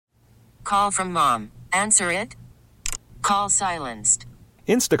Call from mom. Answer it. Call silenced.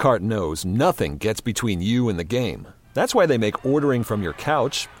 Instacart knows nothing gets between you and the game. That's why they make ordering from your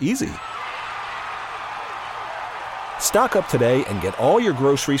couch easy. Stock up today and get all your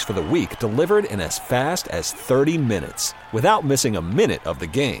groceries for the week delivered in as fast as 30 minutes without missing a minute of the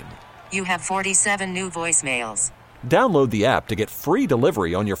game. You have 47 new voicemails. Download the app to get free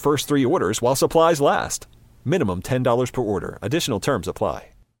delivery on your first 3 orders while supplies last. Minimum $10 per order. Additional terms apply.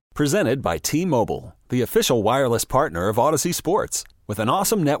 Presented by T-Mobile, the official wireless partner of Odyssey Sports. With an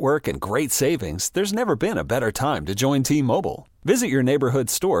awesome network and great savings, there's never been a better time to join T-Mobile. Visit your neighborhood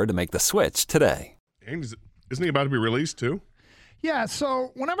store to make the switch today. And isn't he about to be released too? Yeah,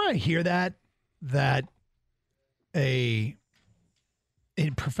 so whenever I hear that a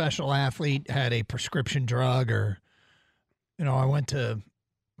professional athlete had a prescription drug, or I went to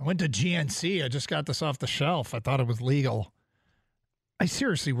GNC, I just got this off the shelf, I thought it was legal, I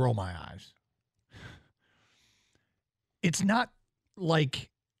seriously roll my eyes. It's not like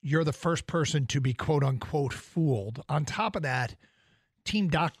you're the first person to be quote unquote fooled. On top of that, team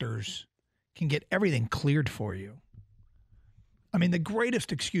doctors can get everything cleared for you. I mean, the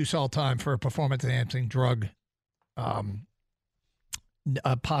greatest excuse all time for a performance-enhancing drug a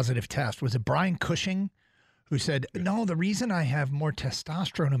positive test was it Brian Cushing, who said, no, the reason I have more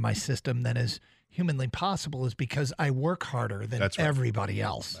testosterone in my system than is humanly possible is because I work harder than everybody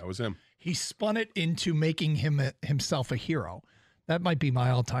else. That was him. He spun it into making himself a hero. That might be my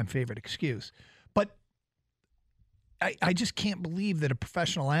all-time favorite excuse. But I just can't believe that a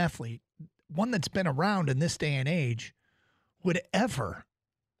professional athlete, one that's been around in this day and age, would ever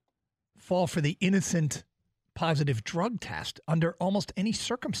fall for the innocent positive drug test under almost any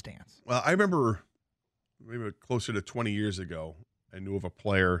circumstance. Well, I remember maybe closer to 20 years ago, I knew of a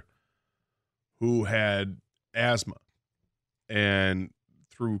player who had asthma and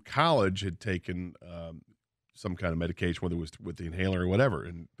through college had taken some kind of medication, whether it was with the inhaler or whatever,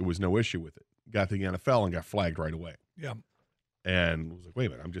 and there was no issue with it. Got to the NFL and got flagged right away. Yeah. And was like, wait a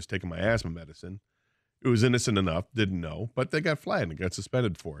minute, I'm just taking my asthma medicine. It was innocent enough, didn't know, but they got flagged and got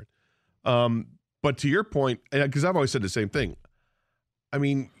suspended for it. But to your point, because I've always said the same thing, I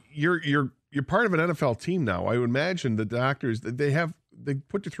mean, you're part of an NFL team now. I would imagine the doctors, they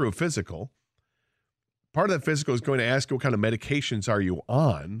put you through a physical. Part of that physical is going to ask you what kind of medications are you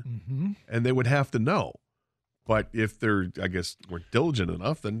on, and they would have to know. But if they're, I guess, we're diligent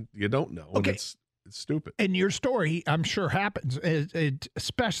enough, then you don't know. Okay. And it's stupid. And your story, I'm sure, happens,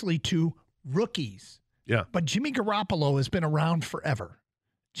 especially to rookies. Yeah. But Jimmy Garoppolo has been around forever.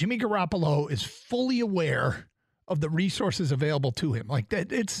 Jimmy Garoppolo is fully aware of the resources available to him. Like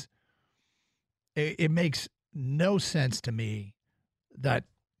that, it makes no sense to me that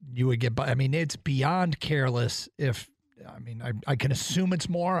you would get by. I mean, it's beyond careless. I can assume it's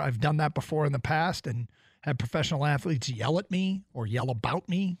more. I've done that before in the past and had professional athletes yell at me or yell about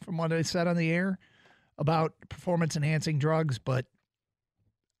me from what I said on the air about performance-enhancing drugs, but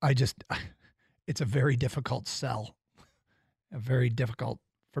it's a very difficult sell, very difficult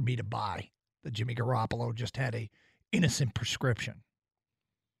for me to buy that Jimmy Garoppolo just had a innocent prescription.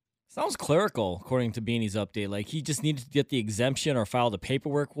 Sounds clerical, according to Beanie's update. Like he just needed to get the exemption or file the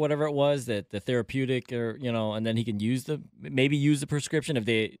paperwork, whatever it was, that the therapeutic or, and then he can use the prescription if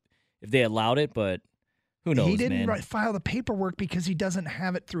they allowed it, but who knows, He didn't man. file the paperwork because he doesn't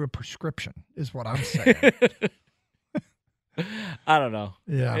have it through a prescription, is what I'm saying. I don't know.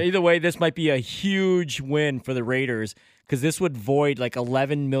 Yeah. Either way, this might be a huge win for the Raiders because this would void like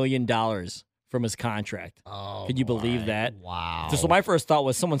 $11 million from his contract. Oh, Can you believe that? Wow. So my first thought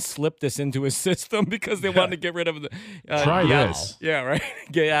was someone slipped this into his system because they wanted to get rid of the Try this. Yeah, right.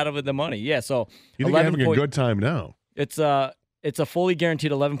 Get out of it the money. Yeah, so You think you're having a good time now? It's a fully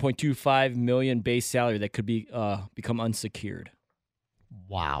guaranteed $11.25 million base salary that could be become unsecured.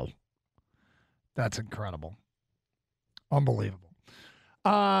 Wow. That's incredible. Unbelievable.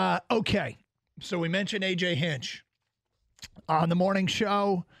 Okay. So we mentioned A.J. Hinch. On the morning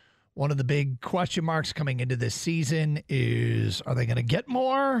show, one of the big question marks coming into this season is, are they going to get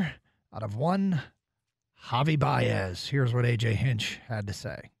more out of one Javy Baez? Here's what A.J. Hinch had to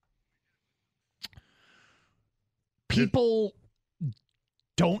say. People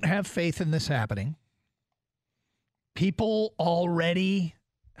don't have faith in this happening. People already,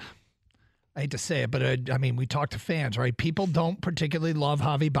 I hate to say it, but we talk to fans, right? People don't particularly love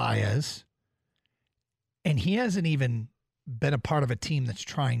Javy Baez. And he hasn't even been a part of a team that's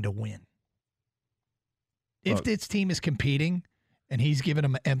trying to win. If this team is competing and he's giving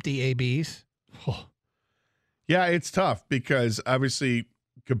them empty ABs. Oh. Yeah, it's tough because obviously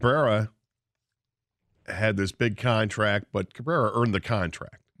Cabrera had this big contract, but Cabrera earned the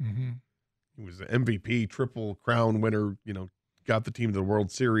contract. Mm-hmm. He was an MVP, Triple Crown winner, got the team to the World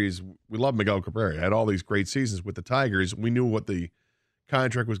Series. We love Miguel Cabrera. Had all these great seasons with the Tigers. We knew what the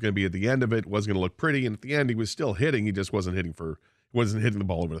contract was going to be at the end of it. It wasn't going to look pretty. And at the end, he was still hitting. He just wasn't hitting the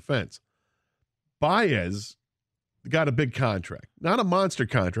ball over the fence. Baez got a big contract. Not a monster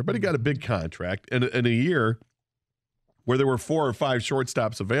contract, but he got a big contract in a year where there were 4 or 5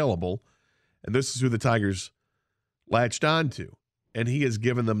 shortstops available. And this is who the Tigers latched on to. And he has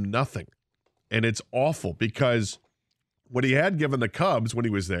given them nothing. And it's awful because what he had given the Cubs when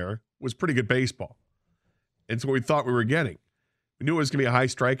he was there was pretty good baseball. And so we thought we were getting. We knew it was going to be a high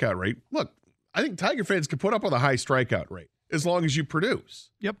strikeout rate. Look, I think Tiger fans can put up with a high strikeout rate as long as you produce.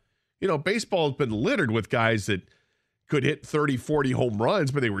 Yep. Baseball has been littered with guys that could hit 30, 40 home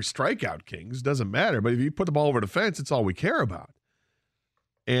runs, but they were strikeout kings. Doesn't matter. But if you put the ball over the fence, it's all we care about.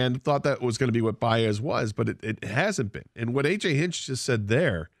 And thought that was going to be what Baez was, but it hasn't been. And what A.J. Hinch just said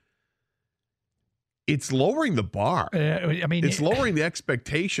there, it's lowering the bar. It's lowering the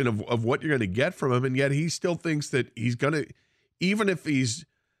expectation of what you're going to get from him, and yet he still thinks that he's going to, even if he's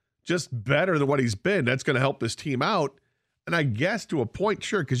just better than what he's been, that's going to help this team out. And I guess to a point,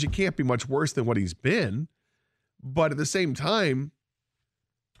 sure, because you can't be much worse than what he's been. But at the same time,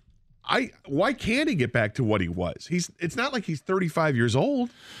 why can't he get back to what he was? It's not like he's 35 years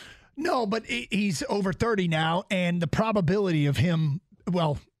old. No, but he's over 30 now, and the probability of him,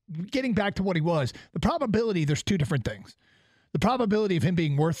 getting back to what he was, the probability, there's 2 different things. The probability of him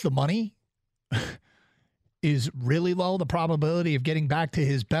being worth the money is really low. The probability of getting back to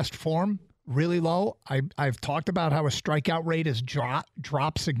his best form, really low. I've talked about how a strikeout rate has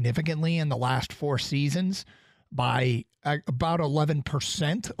dropped significantly in the last 4 seasons by about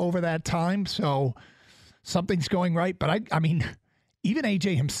 11% over that time. So something's going right. But I mean, even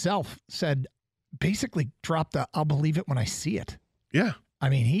AJ himself said, basically dropped the, I'll believe it when I see it. Yeah. I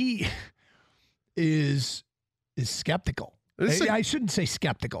mean, he is skeptical. I shouldn't say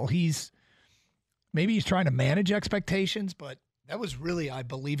skeptical. Maybe he's trying to manage expectations, but that was really, I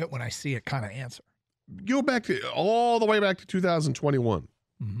believe it when I see it kind of answer. Go back all the way back to 2021.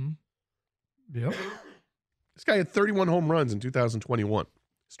 Mm-hmm. Yep. This guy had 31 home runs in 2021.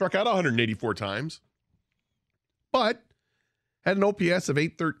 Struck out 184 times, but had an OPS of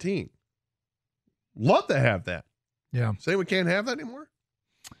 813. Love to have that. Yeah. Say we can't have that anymore?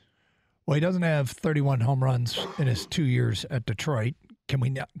 Well, he doesn't have 31 home runs in his 2 years at Detroit. Can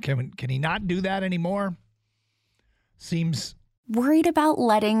he not do that anymore? Seems. Worried about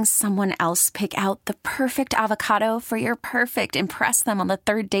letting someone else pick out the perfect avocado for your perfect impress them on the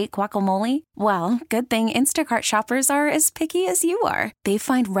 3rd date guacamole? Well, good thing Instacart shoppers are as picky as you are. They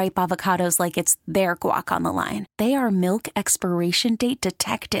find ripe avocados like it's their guac on the line. They are milk expiration date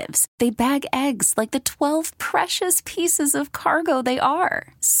detectives. They bag eggs like the 12 precious pieces of cargo they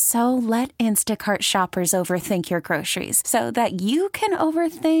are. So let Instacart shoppers overthink your groceries so that you can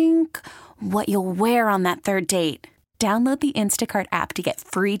overthink what you'll wear on that 3rd date. Download the Instacart app to get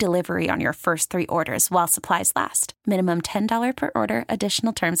free delivery on your first 3 orders while supplies last. Minimum $10 per order.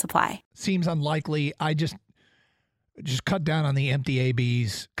 Additional terms apply. Seems unlikely. I just cut down on the empty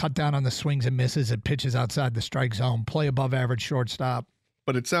ABs, cut down on the swings and misses and pitches outside the strike zone, play above average shortstop.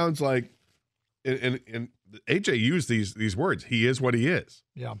 But it sounds like, and AJ used these words, he is what he is.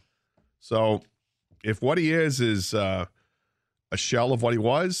 Yeah. So if what he is a shell of what he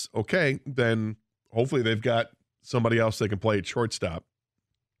was, okay, then hopefully they've got somebody else that can play at shortstop,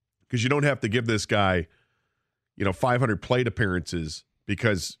 because you don't have to give this guy, 500 plate appearances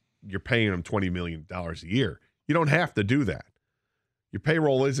because you're paying him $20 million a year. You don't have to do that. Your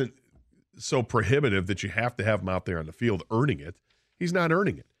payroll isn't so prohibitive that you have to have him out there on the field earning it. He's not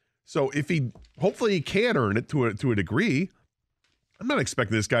earning it. So hopefully he can earn it to a degree. I'm not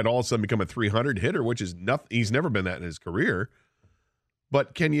expecting this guy to all of a sudden become a 300 hitter, which is nothing. He's never been that in his career.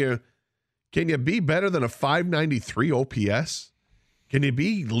 But can you be better than a 593 OPS? Can you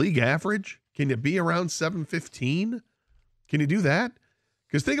be league average? Can you be around 715? Can you do that?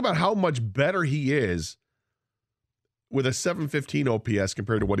 Because think about how much better he is with a 715 OPS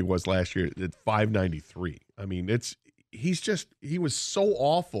compared to what he was last year at 593. I mean, he was so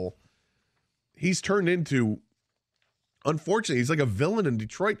awful. He's turned into, unfortunately, he's like a villain in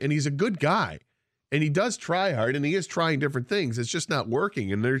Detroit, and he's a good guy. And he does try hard, and he is trying different things. It's just not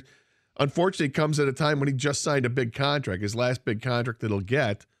working. And unfortunately, it comes at a time when he just signed a big contract, his last big contract that he'll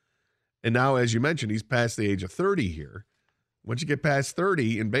get. And now, as you mentioned, he's past the age of 30 here. Once you get past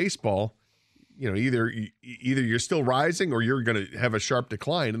 30 in baseball, either you're still rising or you're going to have a sharp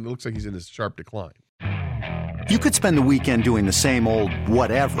decline, and it looks like he's in a sharp decline. You could spend the weekend doing the same old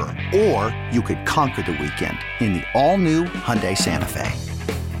whatever, or you could conquer the weekend in the all-new Hyundai Santa Fe.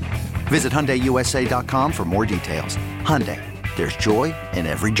 Visit HyundaiUSA.com for more details. Hyundai, there's joy in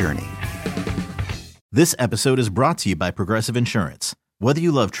every journey. This episode is brought to you by Progressive Insurance. Whether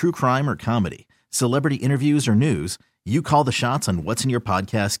you love true crime or comedy, celebrity interviews or news, you call the shots on what's in your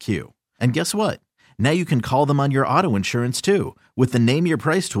podcast queue. And guess what? Now you can call them on your auto insurance too with the Name Your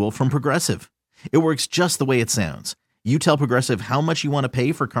Price tool from Progressive. It works just the way it sounds. You tell Progressive how much you want to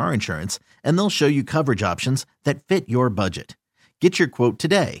pay for car insurance, and they'll show you coverage options that fit your budget. Get your quote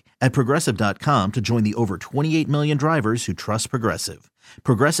today at Progressive.com to join the over 28 million drivers who trust Progressive.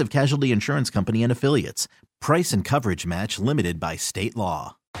 Progressive Casualty Insurance Company and Affiliates. Price and coverage match limited by state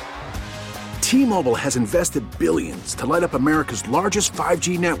law. T-Mobile has invested billions to light up America's largest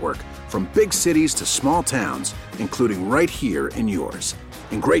 5G network, from big cities to small towns, including right here in yours.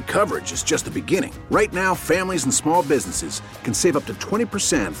 And great coverage is just the beginning. Right now, families and small businesses can save up to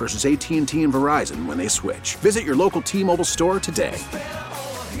 20% versus AT&T and Verizon when they switch. Visit your local T-Mobile store today.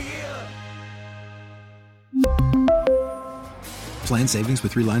 Plan savings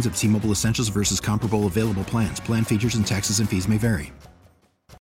with 3 lines of T-Mobile Essentials versus comparable available plans. Plan features and taxes and fees may vary.